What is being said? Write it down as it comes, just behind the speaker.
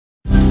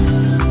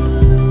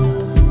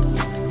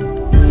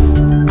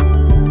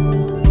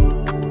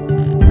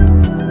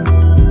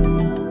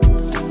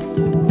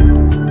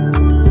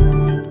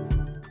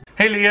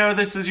Leo,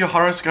 this is your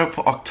horoscope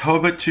for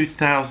October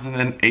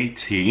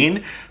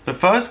 2018. The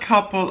first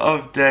couple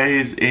of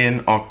days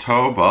in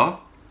October,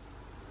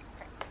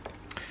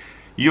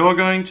 you're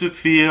going to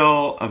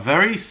feel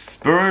very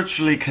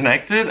spiritually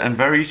connected and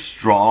very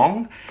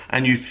strong,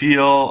 and you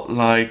feel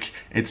like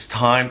it's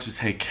time to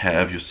take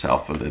care of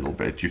yourself a little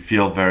bit. You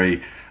feel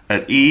very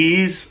at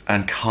ease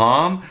and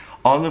calm.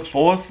 On the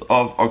 4th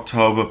of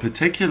October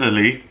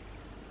particularly,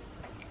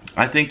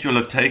 I think you'll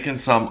have taken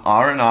some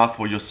R&R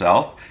for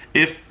yourself.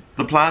 If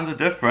the plans are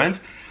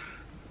different,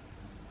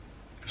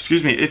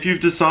 if you've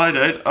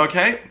decided,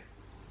 okay,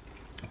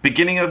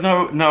 beginning of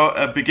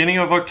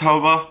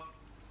October,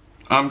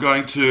 I'm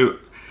going to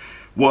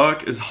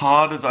work as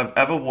hard as I've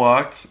ever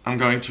worked. I'm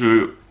going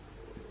to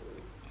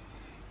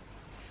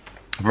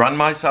run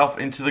myself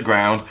into the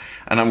ground,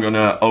 and I'm going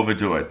to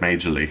overdo it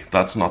majorly.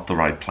 That's not the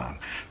right plan.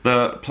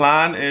 The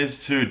plan is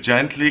to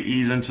gently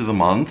ease into the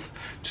month,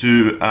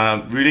 to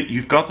really,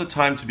 you've got the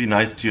time to be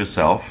nice to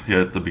yourself here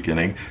at the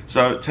beginning.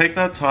 So take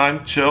that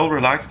time, chill,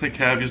 relax, take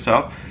care of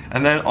yourself,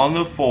 and then on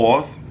the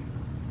 4th,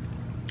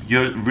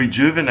 you're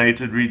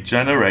rejuvenated,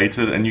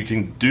 regenerated, and you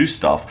can do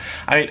stuff.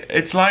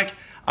 It's like,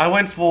 I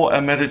went for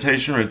a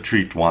meditation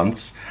retreat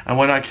once, and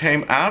when I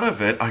came out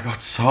of it, I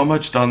got so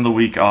much done the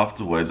week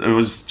afterwards. It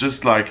was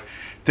just like,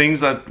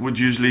 things that would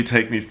usually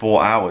take me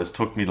 4 hours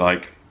took me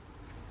like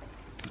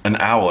an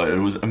hour. It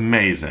was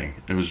amazing.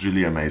 It was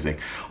really amazing.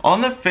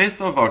 On the 5th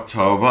of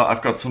October,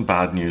 I've got some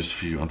bad news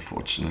for you,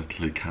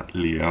 unfortunately,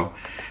 Leo.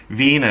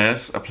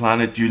 Venus, a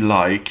planet you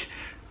like,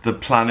 the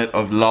planet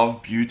of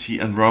love, beauty,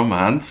 and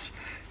romance,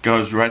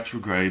 goes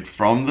retrograde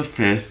from the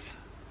 5th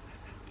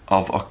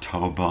of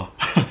October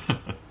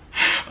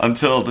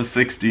until the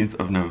 16th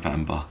of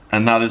November.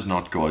 And that is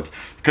not good,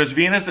 because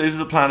Venus is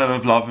the planet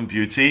of love and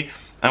beauty.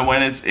 And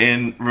when it's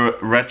in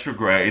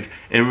retrograde,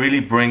 it really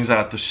brings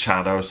out the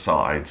shadow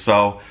side.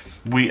 So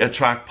we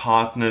attract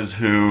partners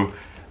who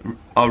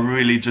are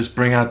really just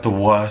bring out the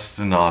worst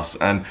in us,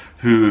 and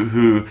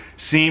who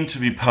seem to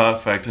be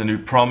perfect and who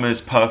promise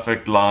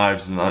perfect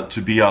lives and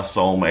to be our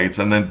soulmates,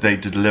 and then they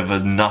deliver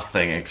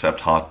nothing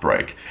except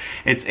heartbreak.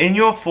 It's in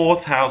your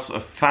 4th house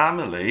of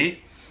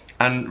family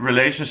and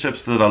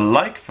relationships that are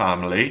like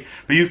family,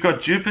 but you've got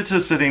Jupiter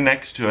sitting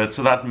next to it,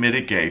 so that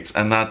mitigates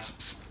and that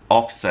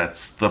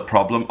offsets the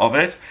problem of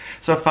it.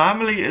 So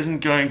family isn't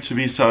going to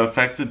be so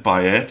affected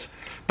by it,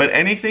 but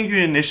anything you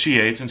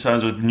initiate in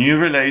terms of new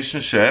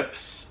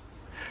relationships,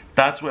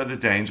 that's where the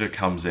danger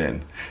comes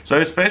in.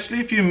 So especially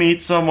if you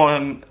meet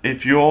someone,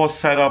 if you're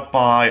set up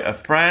by a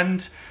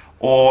friend,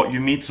 or you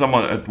meet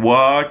someone at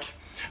work,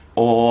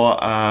 or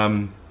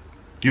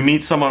you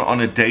meet someone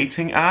on a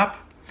dating app,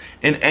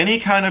 in any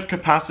kind of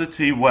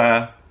capacity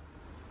where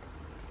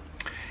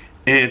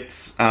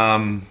it's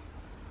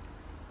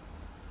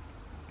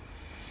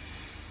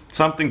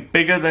something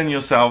bigger than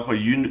yourself, where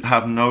you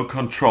have no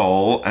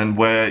control, and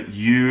where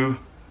you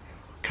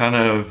kind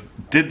of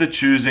did the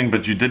choosing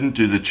but you didn't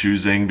do the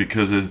choosing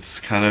because it's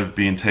kind of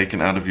being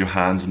taken out of your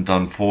hands and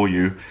done for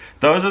you,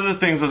 those are the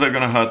things that are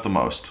going to hurt the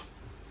most.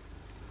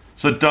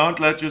 So don't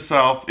let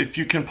yourself, if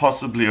you can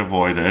possibly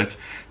avoid it,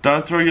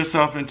 don't throw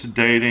yourself into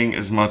dating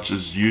as much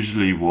as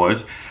usually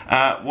would.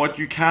 What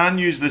you can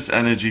use this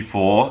energy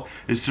for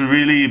is to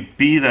really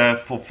be there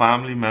for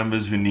family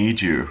members who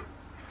need you.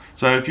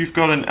 So if you've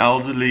got an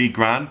elderly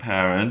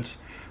grandparent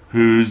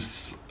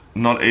who's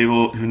not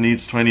able, who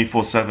needs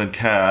 24/7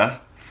 care,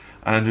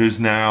 and who's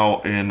now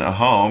in a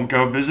home,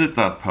 go visit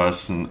that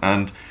person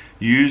and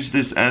use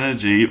this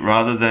energy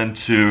rather than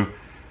to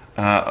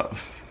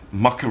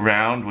muck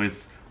around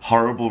with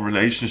horrible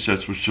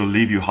relationships which will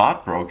leave you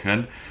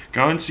heartbroken.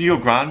 Go and see your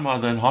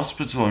grandmother in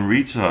hospital and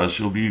read to her.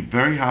 She'll be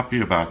very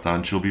happy about that,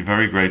 and she'll be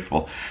very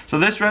grateful. So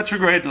this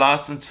retrograde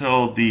lasts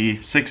until the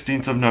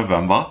 16th of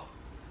November.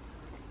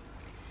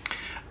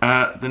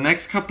 The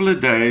next couple of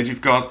days, you've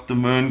got the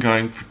moon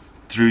going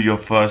through your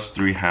first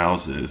 3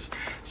 houses.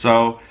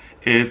 So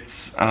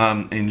it's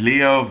in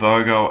Leo,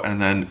 Virgo,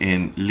 and then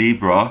in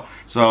Libra.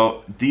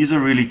 So these are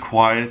really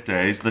quiet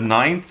days. The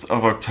 9th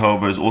of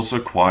October is also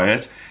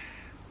quiet.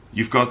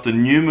 You've got the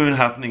new moon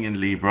happening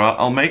in Libra.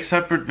 I'll make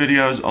separate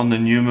videos on the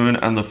new moon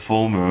and the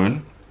full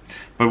moon.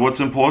 But what's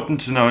important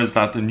to know is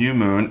that the new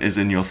moon is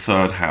in your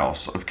 3rd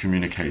house of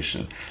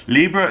communication.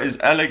 Libra is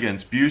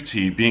elegance,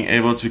 beauty, being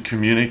able to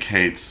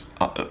communicate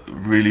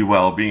really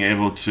well, being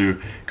able to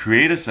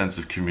create a sense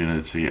of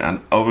community and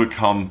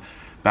overcome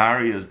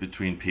barriers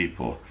between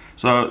people.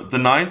 So the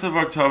 9th of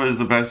October is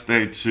the best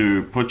day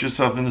to put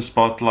yourself in the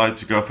spotlight,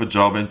 to go for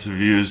job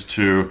interviews,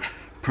 to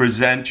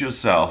present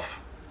yourself.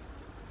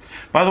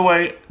 By the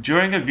way,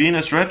 during a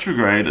Venus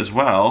retrograde as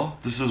well,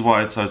 this is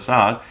why it's so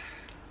sad,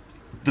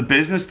 the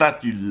business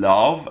that you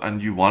love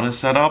and you want to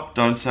set up,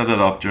 don't set it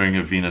up during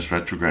a Venus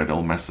retrograde,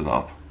 it'll mess it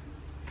up.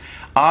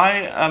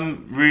 I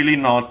am really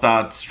not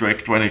that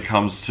strict when it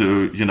comes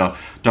to, you know,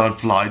 don't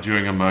fly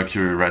during a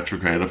Mercury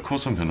retrograde. Of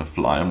course I'm going to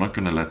fly, I'm not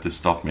going to let this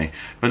stop me.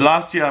 But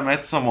last year I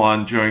met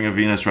someone during a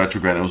Venus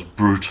retrograde, it was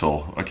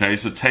brutal, okay?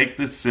 So take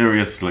this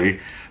seriously,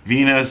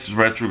 Venus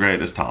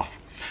retrograde is tough.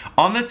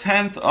 On the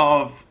 10th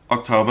of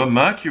October,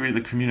 Mercury,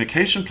 the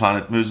communication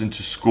planet, moves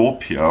into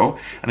Scorpio,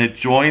 and it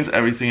joins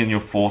everything in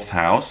your 4th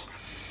house.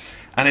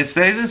 And it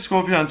stays in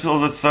Scorpio until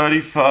the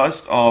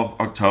 31st of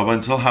October,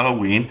 until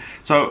Halloween.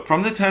 So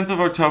from the 10th of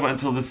October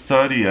until the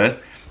 30th,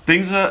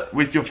 things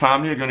with your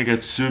family are going to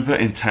get super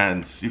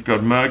intense. You've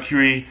got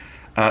Mercury,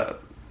 the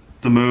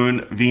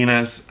Moon,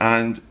 Venus,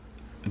 and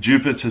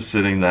Jupiter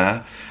sitting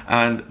there,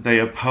 and they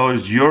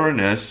oppose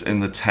Uranus in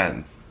the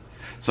 10th.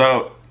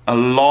 So a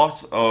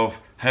lot of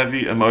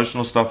heavy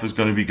emotional stuff is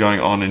going to be going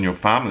on in your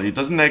family. It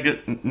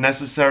doesn't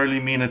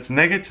necessarily mean it's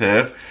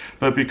negative,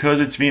 but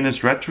because it's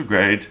Venus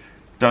retrograde,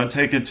 don't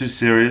take it too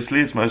seriously.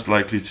 It's most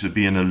likely to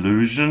be an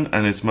illusion,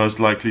 and it's most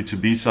likely to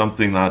be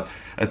something that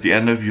at the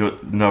end of your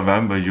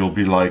November you'll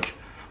be like,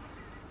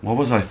 what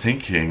was I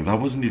thinking? That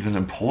wasn't even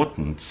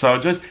important. So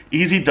just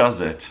easy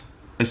does it,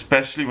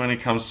 especially when it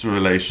comes to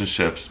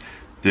relationships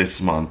this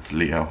month,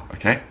 Leo,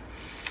 okay?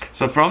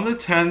 So from the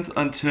 10th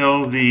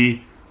until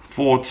the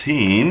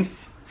 14th,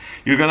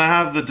 you're going to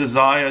have the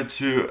desire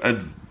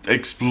to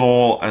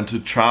explore and to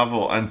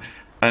travel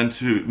and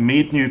to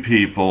meet new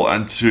people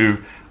and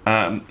to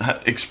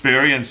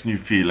experience new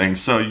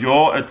feelings. So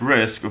you're at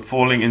risk of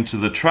falling into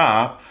the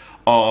trap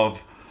of,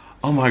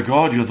 oh my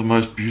God, you're the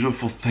most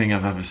beautiful thing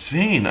I've ever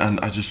seen, and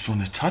I just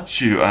want to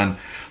touch you and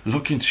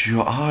look into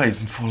your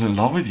eyes and fall in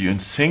love with you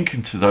and sink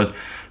into those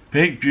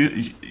big,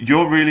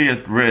 you're really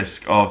at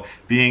risk of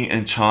being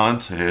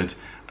enchanted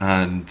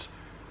and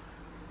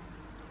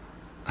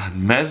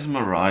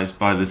mesmerized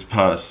by this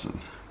person.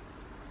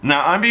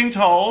 Now, I'm being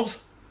told,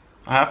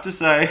 I have to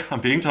say, I'm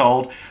being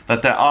told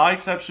that there are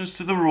exceptions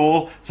to the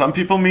rule. Some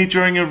people meet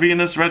during a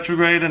Venus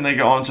retrograde and they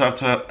go on to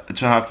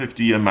have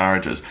 50-year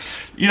marriages.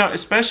 You know,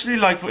 especially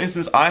like, for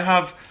instance, I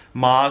have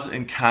Mars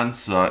in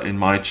Cancer in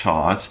my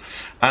chart,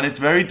 and it's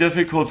very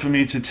difficult for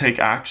me to take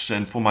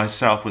action for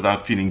myself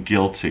without feeling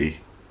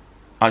guilty.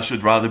 I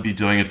should rather be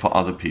doing it for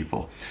other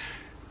people.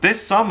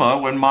 This summer,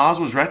 when Mars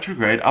was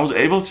retrograde, I was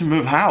able to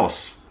move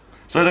house.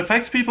 So it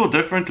affects people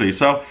differently.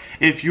 So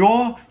if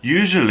you're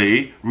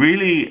usually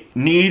really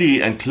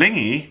needy and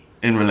clingy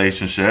in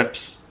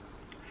relationships,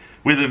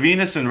 with a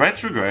Venus in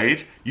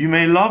retrograde, you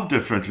may love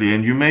differently,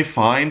 and you may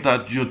find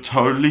that you're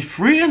totally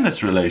free in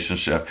this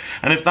relationship.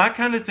 And if that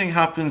kind of thing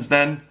happens,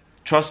 then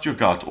trust your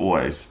gut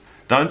always.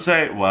 Don't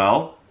say,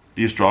 well,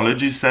 the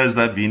astrology says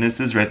that Venus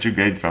is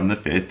retrograde from the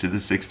 5th to the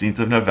 16th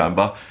of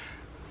November.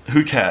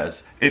 Who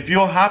cares? If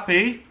you're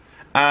happy,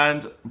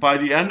 and by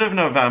the end of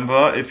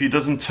November, if he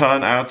doesn't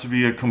turn out to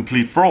be a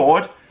complete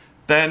fraud,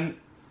 then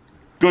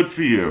good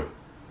for you.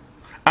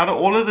 Out of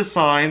all of the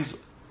signs,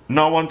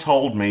 no one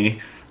told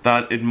me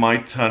that it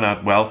might turn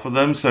out well for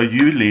them. So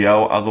you,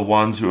 Leo, are the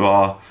ones who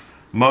are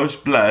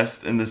most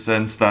blessed in the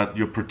sense that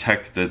you're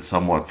protected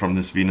somewhat from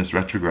this Venus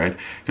retrograde,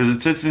 because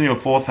it sits in your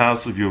 4th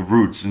house of your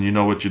roots, and you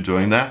know what you're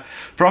doing there.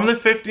 From the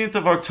 15th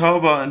of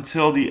October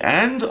until the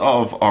end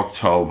of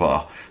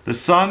October, the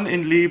Sun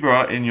in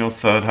Libra in your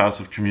 3rd house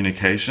of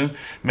communication,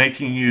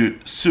 making you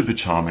super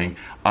charming,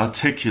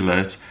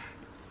 articulate,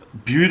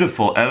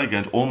 beautiful,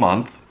 elegant all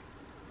month.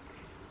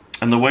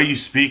 And the way you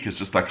speak is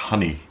just like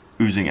honey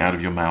oozing out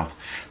of your mouth.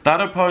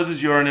 That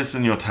opposes Uranus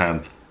in your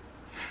 10th.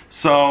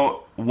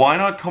 So why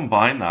not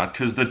combine that?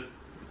 Because the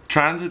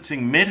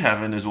transiting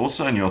midheaven is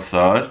also in your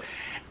 3rd.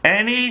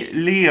 Any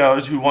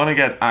Leos who want to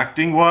get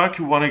acting work,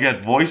 who want to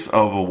get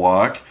voiceover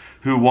work,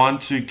 who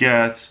want to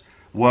get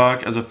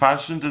work as a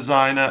fashion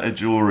designer, a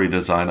jewelry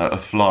designer, a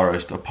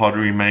florist, a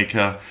pottery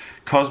maker,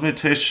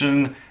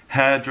 cosmetician,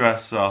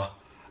 hairdresser,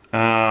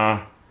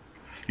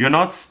 you're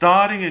not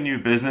starting a new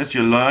business,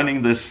 you're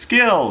learning the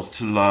skills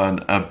to learn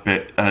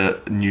a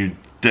new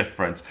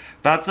difference.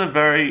 That's a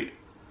very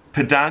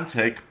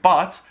pedantic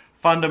but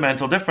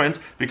fundamental difference,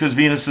 because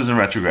Venus is in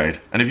retrograde.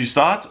 And if you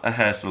start a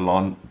hair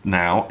salon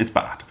now, it's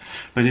bad.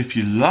 But if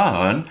you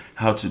learn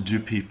how to do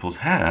people's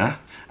hair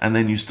and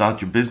then you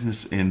start your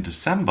business in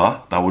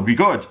December, that would be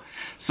good.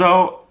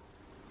 So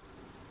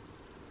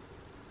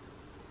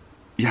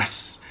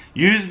yes,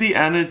 use the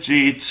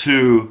energy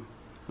to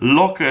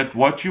look at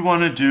what you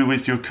want to do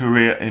with your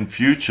career in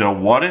future,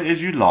 what it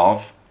is you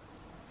love,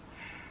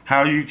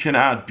 how you can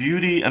add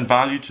beauty and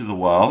value to the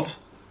world,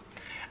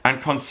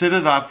 and consider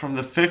that from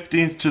the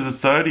 15th to the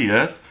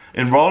 30th.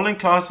 Enroll in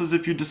classes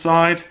if you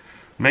decide,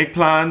 make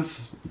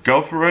plans,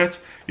 go for it.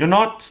 You're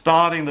not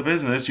starting the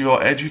business,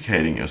 you're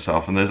educating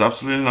yourself, and there's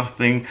absolutely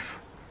nothing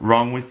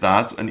wrong with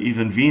that, and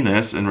even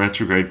Venus in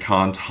retrograde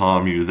can't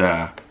harm you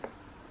there.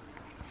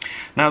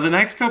 Now the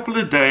next couple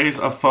of days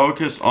are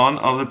focused on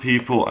other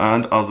people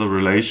and other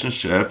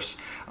relationships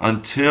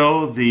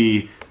until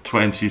the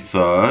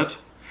 23rd.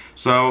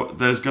 So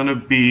there's going to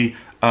be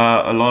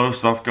a lot of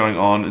stuff going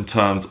on in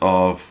terms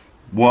of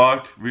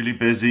work, really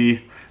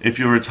busy. If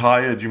you're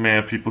retired, you may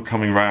have people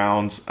coming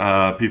around,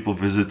 people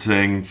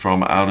visiting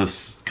from out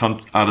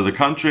of the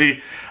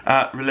country.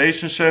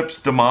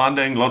 Relationships,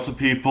 demanding, lots of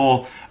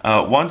people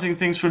wanting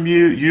things from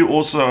you, you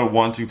also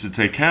wanting to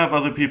take care of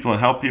other people and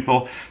help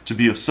people, to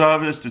be of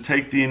service, to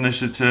take the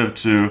initiative,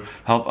 to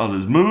help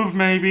others move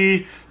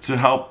maybe, to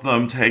help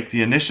them take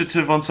the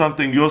initiative on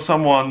something. You're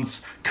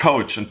someone's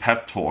coach and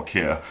pep talk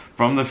here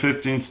from the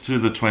 15th to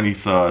the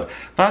 23rd.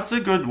 That's a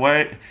good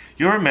way.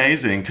 You're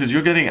amazing because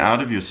you're getting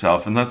out of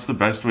yourself, and that's the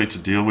best way to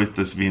deal with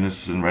this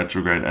Venus in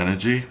retrograde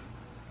energy.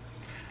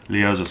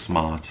 Leos are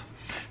smart.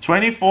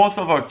 24th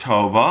of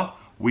October,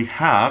 we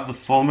have the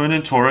full moon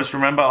in Taurus.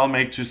 Remember, I'll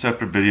make 2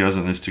 separate videos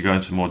on this to go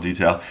into more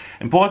detail.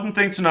 Important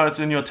thing to know, it's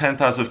in your 10th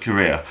house of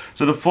career.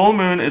 So the full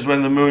moon is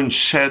when the moon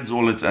sheds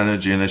all its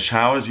energy and it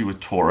showers you with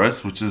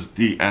Taurus, which is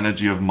the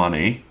energy of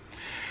money.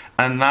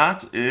 And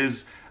that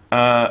is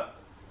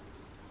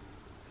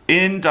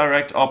in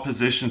direct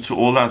opposition to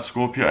all that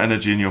Scorpio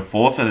energy in your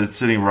 4th, and it's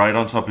sitting right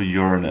on top of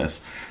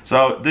Uranus.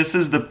 So this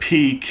is the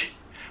peak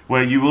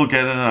where you will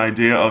get an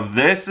idea of,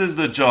 this is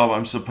the job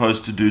I'm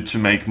supposed to do to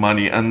make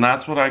money, and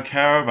that's what I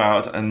care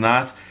about, and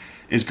that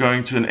is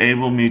going to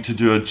enable me to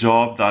do a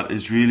job that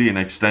is really an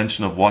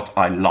extension of what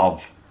I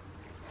love,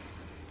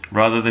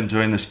 rather than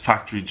doing this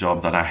factory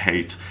job that I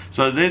hate.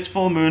 So this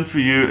full moon for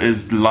you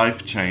is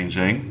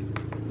life-changing.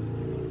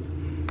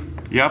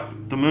 Yep,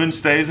 the moon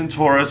stays in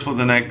Taurus for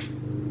the next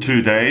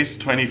 2 days,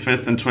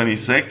 25th and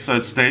 26th, so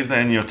it stays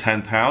there in your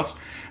 10th house.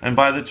 And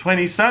by the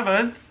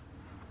 27th,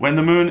 when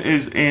the moon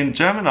is in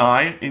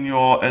Gemini, in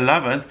your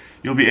 11th,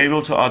 you'll be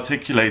able to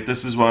articulate,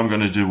 this is what I'm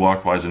going to do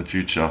work-wise in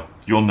future.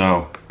 You'll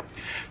know.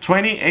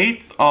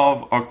 28th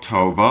of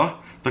October,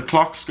 the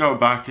clocks go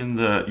back in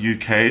the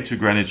UK to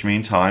Greenwich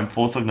Mean Time,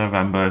 4th of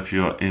November if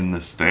you're in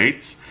the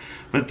States.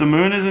 But the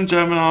moon is in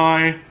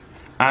Gemini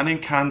and in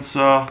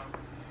Cancer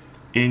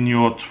in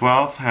your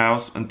 12th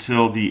house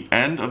until the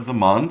end of the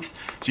month.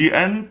 So you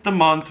end the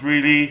month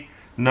really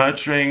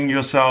nurturing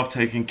yourself,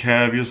 taking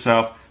care of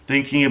yourself,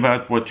 thinking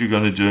about what you're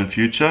going to do in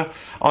future.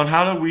 On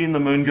Halloween, the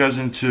moon goes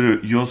into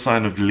your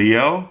sign of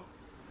Leo,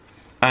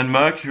 and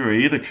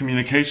Mercury, the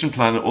communication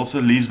planet,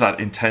 also leaves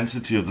that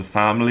intensity of the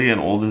family and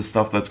all this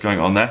stuff that's going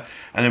on there,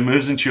 and it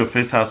moves into your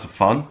 5th house of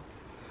fun.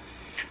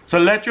 So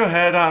let your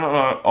hair down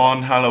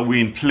on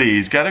Halloween,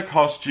 please. Get a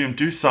costume,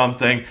 do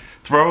something,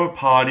 throw a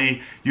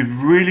party.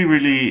 You've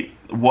really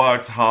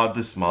worked hard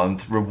this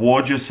month.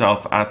 Reward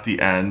yourself at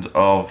the end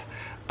of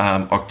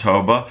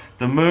October.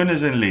 The moon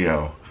is in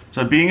Leo.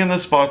 So being in the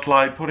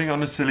spotlight, putting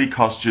on a silly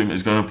costume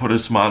is going to put a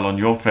smile on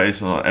your face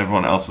and on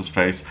everyone else's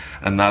face,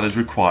 and that is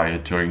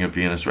required during a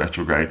Venus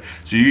retrograde.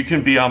 So you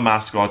can be our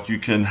mascot, you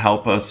can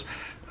help us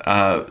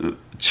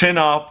chin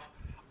up,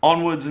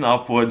 onwards and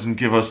upwards, and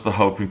give us the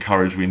hope and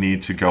courage we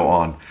need to go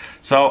on.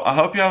 So I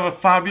hope you have a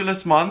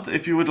fabulous month.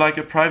 If you would like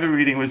a private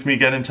reading with me,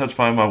 get in touch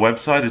via my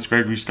website. It's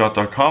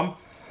gregoryscott.com.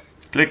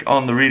 Click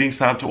on the readings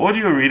tab to order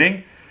your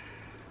reading.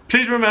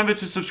 Please remember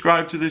to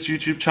subscribe to this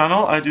YouTube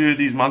channel. I do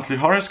these monthly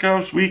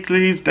horoscopes,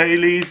 weeklies,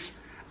 dailies,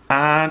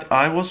 and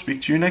I will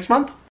speak to you next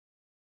month.